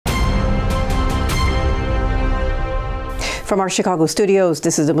From our Chicago studios,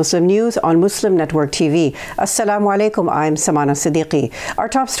 this is the Muslim News on Muslim Network TV. Assalamu alaikum, I'm Samana Siddiqui. Our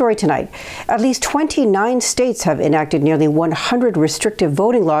top story tonight: at least 29 states have enacted nearly 100 restrictive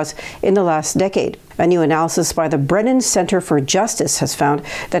voting laws in the last decade. A new analysis by the Brennan Center for Justice has found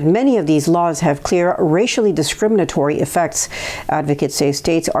that many of these laws have clear racially discriminatory effects. Advocates say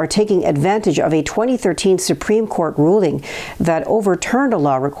states are taking advantage of a 2013 Supreme Court ruling that overturned a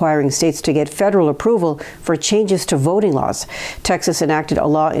law requiring states to get federal approval for changes to voting laws. Texas enacted a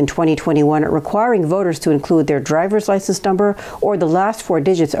law in 2021 requiring voters to include their driver's license number or the last four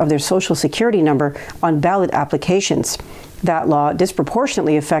digits of their social security number on ballot applications. That law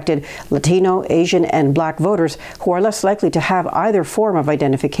disproportionately affected Latino, Asian, and Black voters who are less likely to have either form of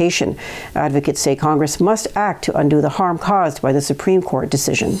identification. Advocates say Congress must act to undo the harm caused by the Supreme Court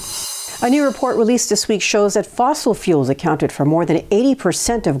decision. A new report released this week shows that fossil fuels accounted for more than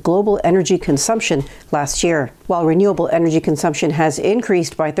 80% of global energy consumption last year. While renewable energy consumption has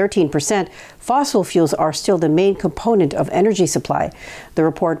increased by 13%, fossil fuels are still the main component of energy supply. The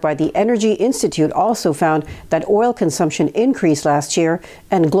report by the Energy Institute also found that oil consumption increased last year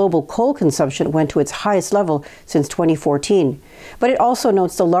and global coal consumption went to its highest level since 2014. But it also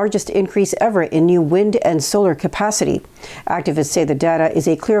notes the largest increase ever in new wind and solar capacity. Activists say the data is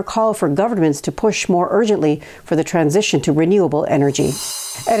a clear call for governments to push more urgently for the transition to renewable energy.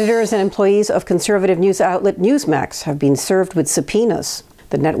 Editors and employees of conservative news outlet Newsmax have been served with subpoenas.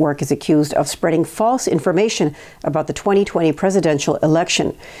 The network is accused of spreading false information about the 2020 presidential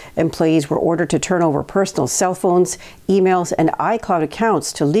election. Employees were ordered to turn over personal cell phones, emails, and iCloud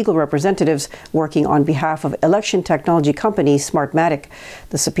accounts to legal representatives working on behalf of election technology company Smartmatic.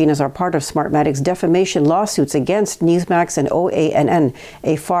 The subpoenas are part of Smartmatic's defamation lawsuits against Newsmax and OANN,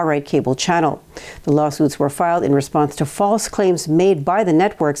 a far-right cable channel. The lawsuits were filed in response to false claims made by the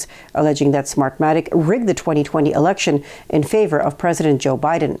networks, alleging that Smartmatic rigged the 2020 election in favor of President Joe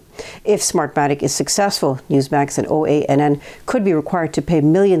Biden. If Smartmatic is successful, Newsmax and OANN could be required to pay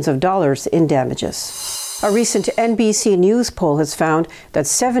millions of dollars in damages. A recent NBC News poll has found that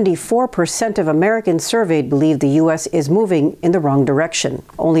 74% of Americans surveyed believe the U.S. is moving in the wrong direction.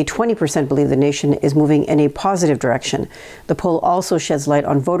 Only 20% believe the nation is moving in a positive direction. The poll also sheds light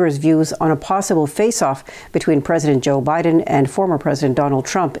on voters' views on a possible face-off between President Joe Biden and former President Donald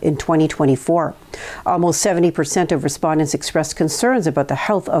Trump in 2024. Almost 70% of respondents expressed concerns about the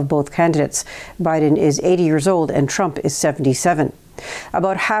health of both candidates. Biden is 80 years old and Trump is 77.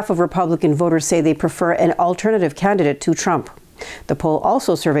 About half of Republican voters say they prefer an alternative candidate to Trump. The poll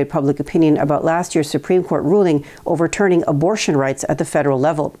also surveyed public opinion about last year's Supreme Court ruling overturning abortion rights at the federal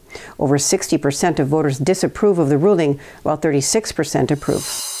level. Over 60% of voters disapprove of the ruling, while 36%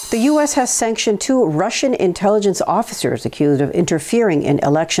 approve. The U.S. has sanctioned 2 Russian intelligence officers accused of interfering in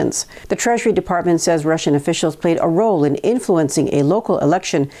elections. The Treasury Department says Russian officials played a role in influencing a local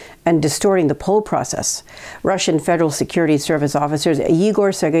election and distorting the poll process. Russian Federal Security Service officers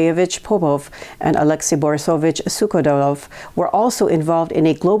Yegor Sergeyevich Popov and Alexei Borisovich Sukhodolov were also involved in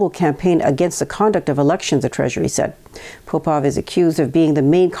a global campaign against the conduct of elections, the Treasury said. Popov is accused of being the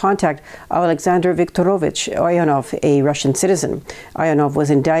main contact of Alexander Viktorovich Ionov, a Russian citizen. Ionov was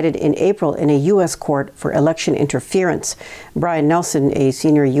indicted in April in a U.S. court for election interference. Brian Nelson, a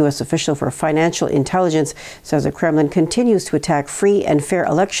senior U.S. official for financial intelligence, says the Kremlin continues to attack free and fair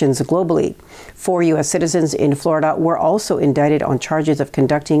elections globally. 4 U.S. citizens in Florida were also indicted on charges of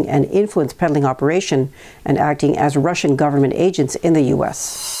conducting an influence peddling operation and acting as Russian government agents in the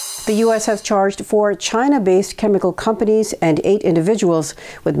U.S. The U.S. has charged 4 China-based chemical companies and 8 individuals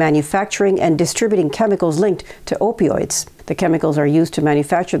with manufacturing and distributing chemicals linked to opioids. The chemicals are used to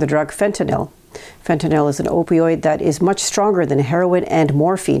manufacture the drug fentanyl. Fentanyl is an opioid that is much stronger than heroin and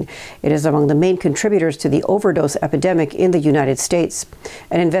morphine. It is among the main contributors to the overdose epidemic in the United States.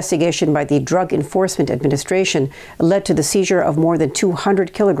 An investigation by the Drug Enforcement Administration led to the seizure of more than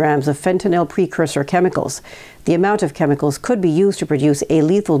 200 kilograms of fentanyl precursor chemicals. The amount of chemicals could be used to produce a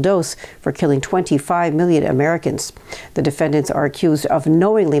lethal dose for killing 25 million Americans. The defendants are accused of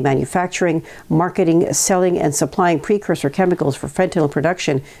knowingly manufacturing, marketing, selling, and supplying precursor chemicals for fentanyl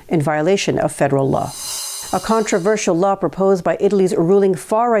production in violation of federal law. A controversial law proposed by Italy's ruling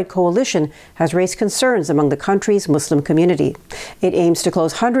far-right coalition has raised concerns among the country's Muslim community. It aims to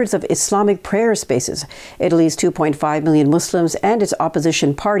close hundreds of Islamic prayer spaces. Italy's 2.5 million Muslims and its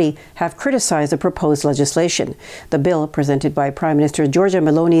opposition party have criticized the proposed legislation. The bill, presented by Prime Minister Giorgia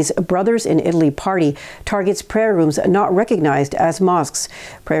Meloni's Brothers in Italy party, targets prayer rooms not recognized as mosques.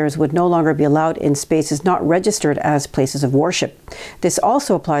 Prayers would no longer be allowed in spaces not registered as places of worship. This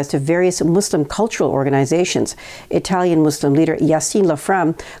also applies to various Muslim cultural organizations organizations. Italian Muslim leader Yassine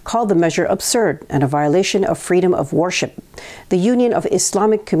Lafram called the measure absurd and a violation of freedom of worship. The Union of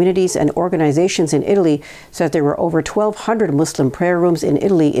Islamic Communities and Organizations in Italy said there were over 1,200 Muslim prayer rooms in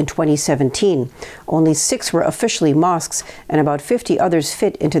Italy in 2017. Only 6 were officially mosques, and about 50 others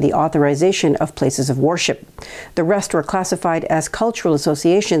fit into the authorization of places of worship. The rest were classified as cultural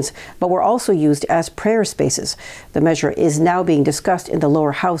associations, but were also used as prayer spaces. The measure is now being discussed in the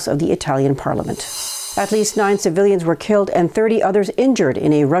lower house of the Italian parliament. At least 9 civilians were killed and 30 others injured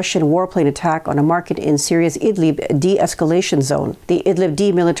in a Russian warplane attack on a market in Syria's Idlib de-escalation zone. The Idlib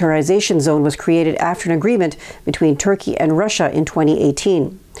demilitarization zone was created after an agreement between Turkey and Russia in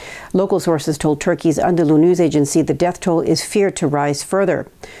 2018. Local sources told Turkey's Anadolu news agency the death toll is feared to rise further.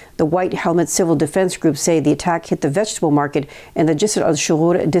 The White Helmet Civil Defense Group say the attack hit the vegetable market in the Jisr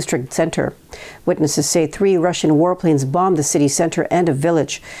al-Shughur district center. Witnesses say 3 Russian warplanes bombed the city center and a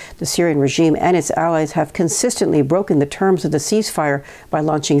village. The Syrian regime and its allies have consistently broken the terms of the ceasefire by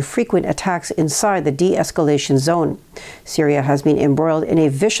launching frequent attacks inside the de-escalation zone. Syria has been embroiled in a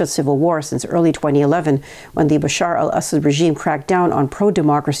vicious civil war since early 2011, when the Bashar al-Assad regime cracked down on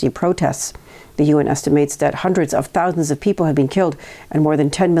pro-democracy protests. The UN estimates that hundreds of thousands of people have been killed and more than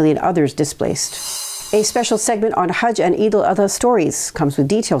 10 million others displaced. A special segment on Hajj and Eid Al-Adha stories comes with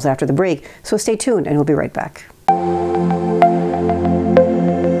details after the break, so stay tuned and we'll be right back.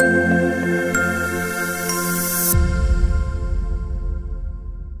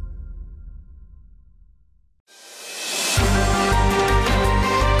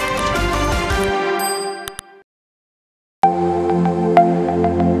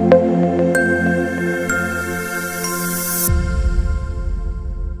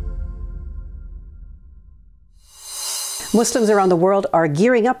 Muslims around the world are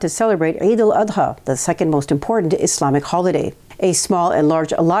gearing up to celebrate Eid Al-Adha, the second most important Islamic holiday. A small and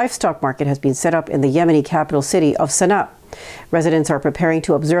large livestock market has been set up in the Yemeni capital city of Sana'a. Residents are preparing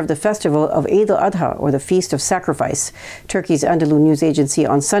to observe the festival of Eid Al-Adha, or the Feast of Sacrifice. Turkey's Anadolu news agency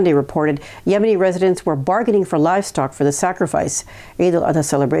on Sunday reported Yemeni residents were bargaining for livestock for the sacrifice. Eid Al-Adha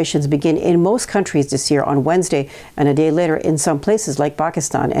celebrations begin in most countries this year on Wednesday, and a day later in some places like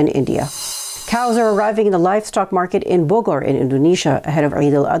Pakistan and India. Cows are arriving in the livestock market in Bogor in Indonesia ahead of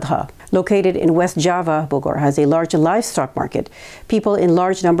Eid Al-Adha. Located in West Java, Bogor has a large livestock market. People in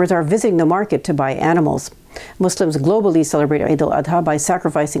large numbers are visiting the market to buy animals. Muslims globally celebrate Eid al-Adha by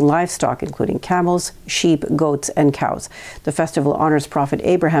sacrificing livestock, including camels, sheep, goats, and cows. The festival honors Prophet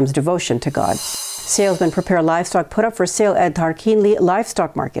Abraham's devotion to God. Salesmen prepare livestock put up for sale at Tarkinli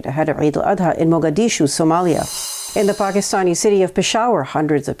Livestock Market ahead of Eid al-Adha in Mogadishu, Somalia. In the Pakistani city of Peshawar,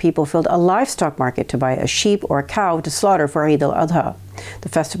 hundreds of people filled a livestock market to buy a sheep or a cow to slaughter for Eid al-Adha. The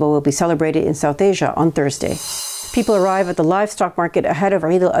festival will be celebrated in South Asia on Thursday. People arrive at the livestock market ahead of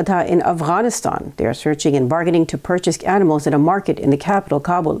Eid al-Adha in Afghanistan. They are searching and bargaining to purchase animals at a market in the capital,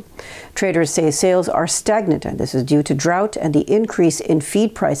 Kabul. Traders say sales are stagnant, and this is due to drought and the increase in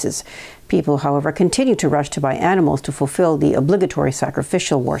feed prices. People, however, continue to rush to buy animals to fulfill the obligatory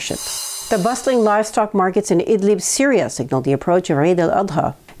sacrificial worship. The bustling livestock markets in Idlib, Syria, signaled the approach of Eid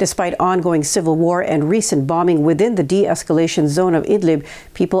al-Adha. Despite ongoing civil war and recent bombing within the de-escalation zone of Idlib,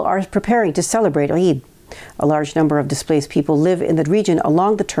 people are preparing to celebrate Eid. A large number of displaced people live in the region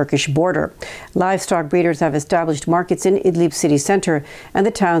along the Turkish border. Livestock breeders have established markets in Idlib city center and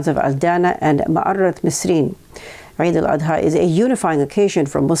the towns of Aldana and Ma'arat Misrin. Eid al-Adha is a unifying occasion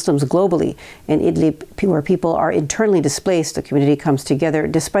for Muslims globally. In Idlib, where people are internally displaced, the community comes together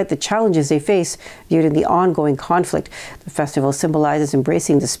despite the challenges they face due to the ongoing conflict. The festival symbolizes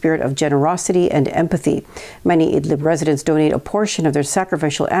embracing the spirit of generosity and empathy. Many Idlib residents donate a portion of their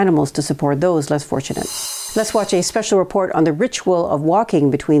sacrificial animals to support those less fortunate. Let's watch a special report on the ritual of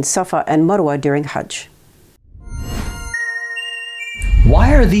walking between Safa and Marwa during Hajj.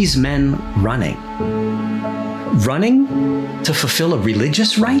 Why are these men running? Running to fulfill a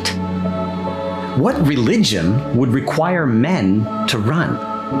religious rite? What religion would require men to run?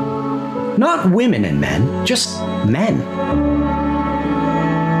 Not women and men, just men.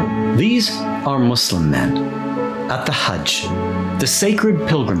 These are Muslim men at the Hajj, the sacred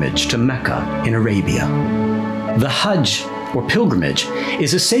pilgrimage to Mecca in Arabia. The Hajj, or pilgrimage,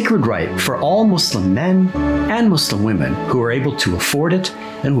 is a sacred rite for all Muslim men and Muslim women who are able to afford it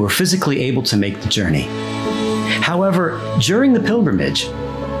and who are physically able to make the journey. However, during the pilgrimage,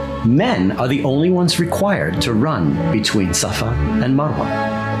 men are the only ones required to run between Safa and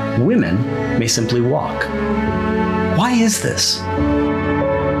Marwa. Women may simply walk. Why is this?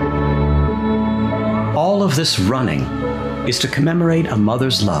 All of this running is to commemorate a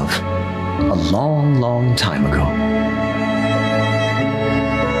mother's love a long, long time ago.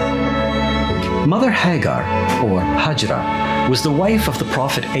 mother Hagar, or Hajra, was the wife of the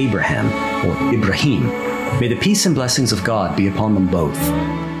prophet Abraham, or Ibrahim. May the peace and blessings of God be upon them both.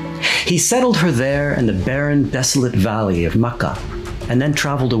 He settled her there in the barren, desolate valley of Makkah, and then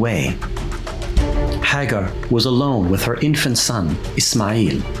traveled away. Hagar was alone with her infant son,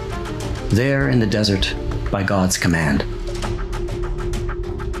 Ismail, there in the desert by God's command.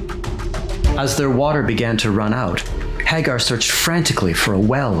 As their water began to run out, Hagar searched frantically for a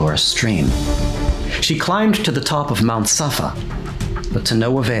well or a stream. She climbed to the top of Mount Safa, but to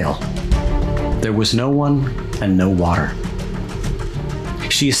no avail. There was no one and no water.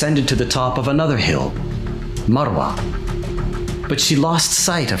 She ascended to the top of another hill, Marwa, but she lost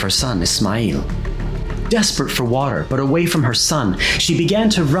sight of her son Ismail. Desperate for water, but away from her son, she began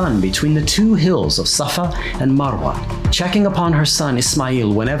to run between the two hills of Safa and Marwa, checking upon her son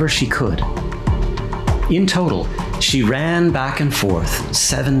Ismail whenever she could. In total, she ran back and forth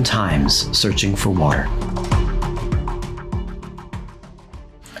 7 times searching for water.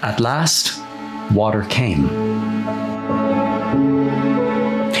 At last, water came.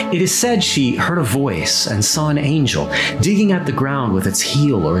 It is said she heard a voice and saw an angel digging at the ground with its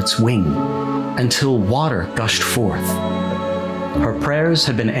heel or its wing, until water gushed forth. Her prayers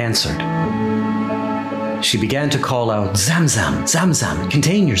had been answered. She began to call out, "Zamzam, Zamzam,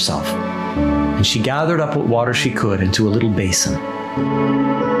 contain yourself." And she gathered up what water she could into a little basin.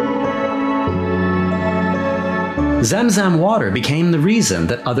 Zamzam water became the reason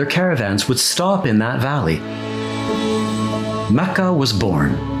that other caravans would stop in that valley. Mecca was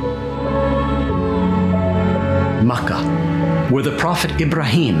born. Makkah, where the prophet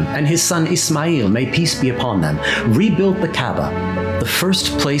Ibrahim and his son Ismail, may peace be upon them, rebuilt the Kaaba, the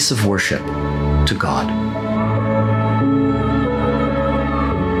first place of worship to God.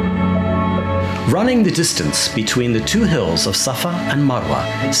 Running the distance between the two hills of Safa and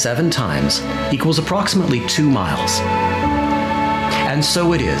Marwa 7 times equals approximately 2 miles. And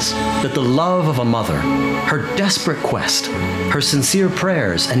so it is that the love of a mother, her desperate quest, her sincere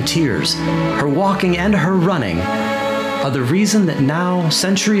prayers and tears, her walking and her running, are the reason that now,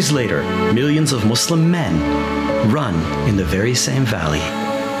 centuries later, millions of Muslim men run in the very same valley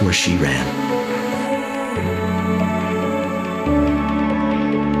where she ran.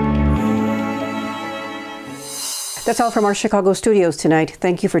 That's all from our Chicago studios tonight.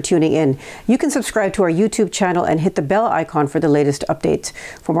 Thank you for tuning in. You can subscribe to our YouTube channel and hit the bell icon for the latest updates.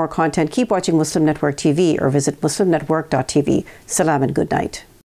 For more content, keep watching Muslim Network TV or visit muslimnetwork.tv. Salam and good night.